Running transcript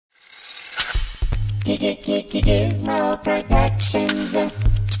Gizmo Productions.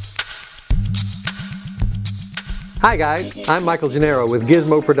 Hi guys, I'm Michael Gennaro with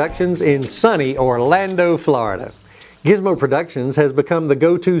Gizmo Productions in sunny Orlando, Florida. Gizmo Productions has become the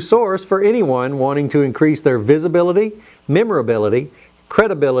go-to source for anyone wanting to increase their visibility, memorability,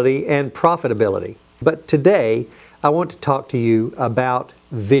 credibility, and profitability. But today, I want to talk to you about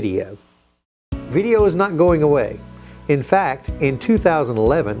video. Video is not going away. In fact, in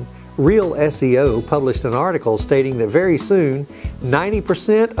 2011, Real SEO published an article stating that very soon,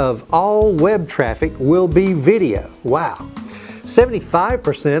 90% of all web traffic will be video. Wow!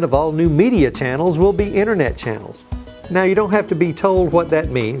 75% of all new media channels will be internet channels. Now, you don't have to be told what that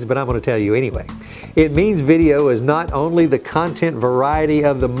means, but I'm going to tell you anyway. It means video is not only the content variety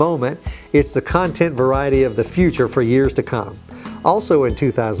of the moment, it's the content variety of the future for years to come. Also in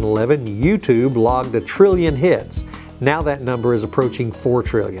 2011, YouTube logged 1 trillion hits. Now that number is approaching 4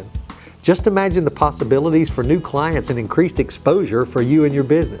 trillion. Just imagine the possibilities for new clients and increased exposure for you and your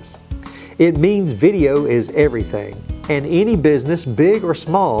business. It means video is everything, and any business, big or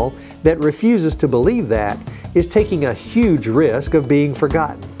small, that refuses to believe that is taking a huge risk of being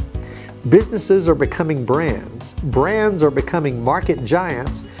forgotten. Businesses are becoming brands. Brands are becoming market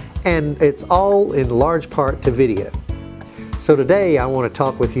giants, and it's all in large part to video. So today I want to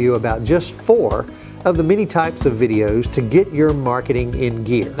talk with you about just 4 of the many types of videos to get your marketing in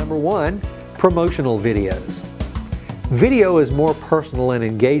gear. Number 1, promotional videos. Video is more personal and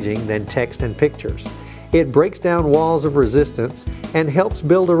engaging than text and pictures. It breaks down walls of resistance and helps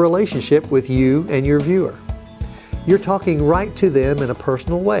build a relationship with you and your viewer. You're talking right to them in a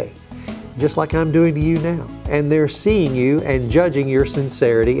personal way, just like I'm doing to you now, and they're seeing you and judging your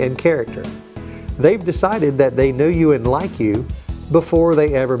sincerity and character. They've decided that they know you and like you before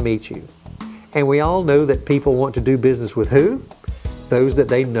they ever meet you. And we all know that people want to do business with who? Those that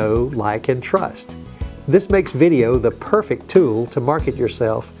they know, like, and trust. This makes video the perfect tool to market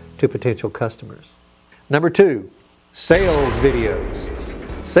yourself to potential customers. Number 2, sales videos.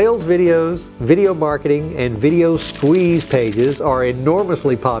 Sales videos, video marketing, and video squeeze pages are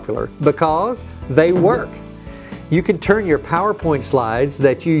enormously popular because they work. You can turn your PowerPoint slides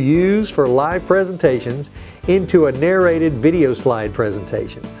that you use for live presentations into a narrated video slide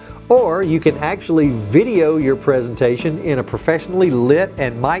presentation. Or you can actually video your presentation in a professionally lit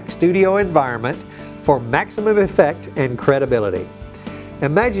and mic studio environment for maximum effect and credibility.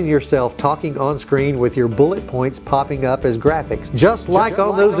 Imagine yourself talking on screen with your bullet points popping up as graphics, just like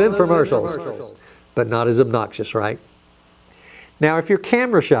on those infomercials. But not as obnoxious, right? Now, if you're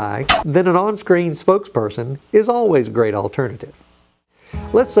camera shy, then an on-screen spokesperson is always a great alternative.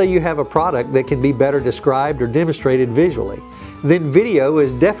 Let's say you have a product that can be better described or demonstrated visually. Then video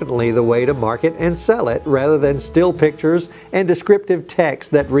is definitely the way to market and sell it rather than still pictures and descriptive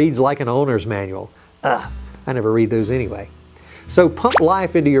text that reads like an owner's manual. I never read those anyway. So pump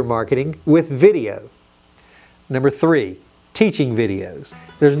life into your marketing with video. Number 3, teaching videos.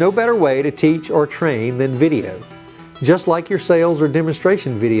 There's no better way to teach or train than video. Just like your sales or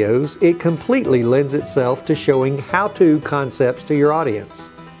demonstration videos, it completely lends itself to showing how-to concepts to your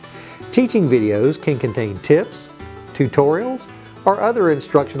audience. Teaching videos can contain tips, tutorials, or other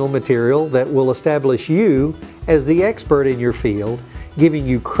instructional material that will establish you as the expert in your field, giving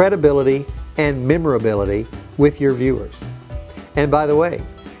you credibility and memorability with your viewers. And by the way,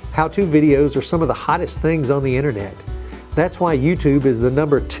 how-to videos are some of the hottest things on the internet. That's why YouTube is the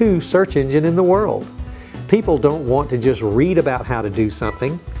number 2 search engine in the world. People don't want to just read about how to do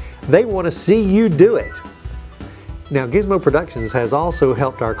something, they want to see you do it. Now, Gizmo Productions has also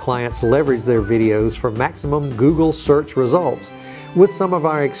helped our clients leverage their videos for maximum Google search results with some of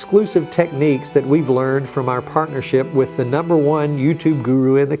our exclusive techniques that we've learned from our partnership with the #1 YouTube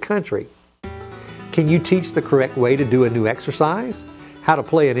guru in the country. Can you teach the correct way to do a new exercise, how to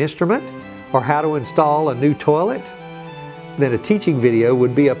play an instrument, or how to install a new toilet? Then a teaching video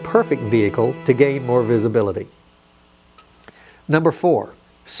would be a perfect vehicle to gain more visibility. Number 4,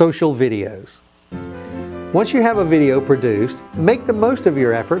 social videos. Once you have a video produced, make the most of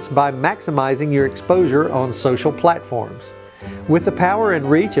your efforts by maximizing your exposure on social platforms. With the power and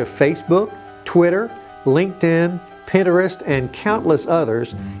reach of Facebook, Twitter, LinkedIn, Pinterest, and countless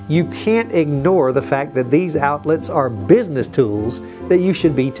others, you can't ignore the fact that these outlets are business tools that you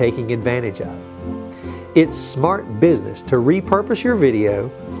should be taking advantage of. It's smart business to repurpose your video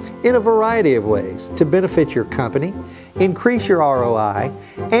in a variety of ways to benefit your company, increase your ROI,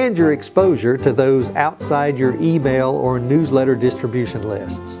 and your exposure to those outside your email or newsletter distribution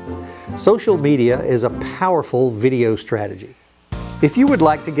lists. Social media is a powerful video strategy. If you would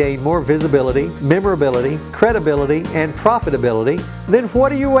like to gain more visibility, memorability, credibility, and profitability, then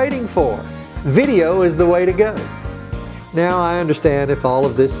what are you waiting for? Video is the way to go. Now, I understand if all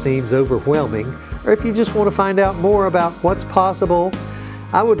of this seems overwhelming, or if you just want to find out more about what's possible,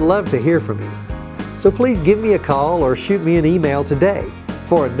 I would love to hear from you. So please give me a call or shoot me an email today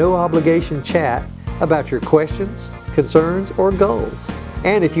for a no-obligation chat about your questions, concerns, or goals.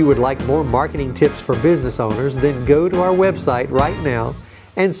 And if you would like more marketing tips for business owners, then go to our website right now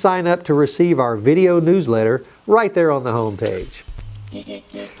and sign up to receive our video newsletter right there on the home page.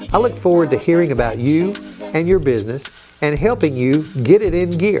 I look forward to hearing about you and your business and helping you get it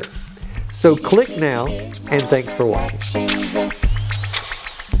in gear. So click now, and thanks for watching.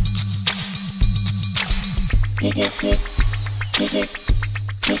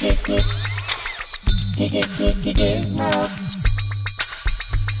 Gizmo.